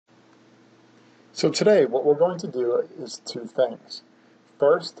So today what we're going to do is two things.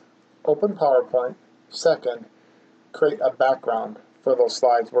 First, open PowerPoint. Second, create a background for those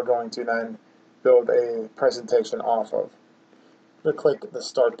slides we're going to then build a presentation off of. I'm going to click the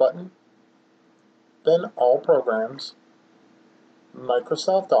Start button, then All Programs,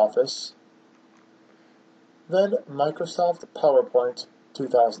 Microsoft Office, then Microsoft PowerPoint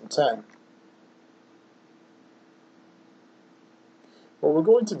 2010. What we're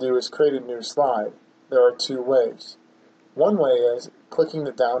going to do is create a new slide. There are two ways. One way is clicking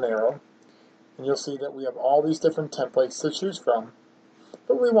the down arrow, and you'll see that we have all these different templates to choose from,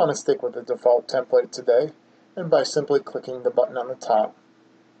 but we want to stick with the default template today, and by simply clicking the button on the top,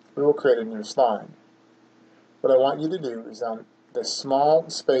 we will create a new slide. What I want you to do is on this small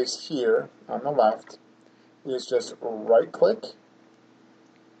space here on the left, is just right click,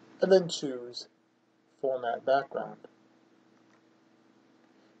 and then choose Format Background.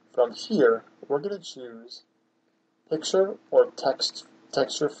 From here, we're going to choose Picture or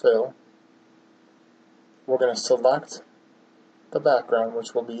Texture Fill. We're going to select the background,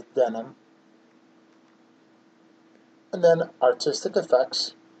 which will be denim, and then Artistic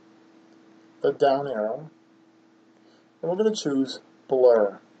Effects, the down arrow, and we're going to choose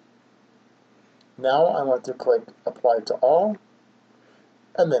Blur. Now I want to click Apply to All,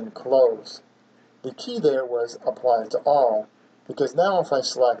 and then Close. The key there was Apply to All, because now if I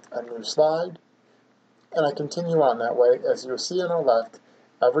select a new slide, and I continue on that way, as you'll see on the left,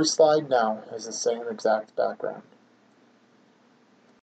 every slide now has the same exact background.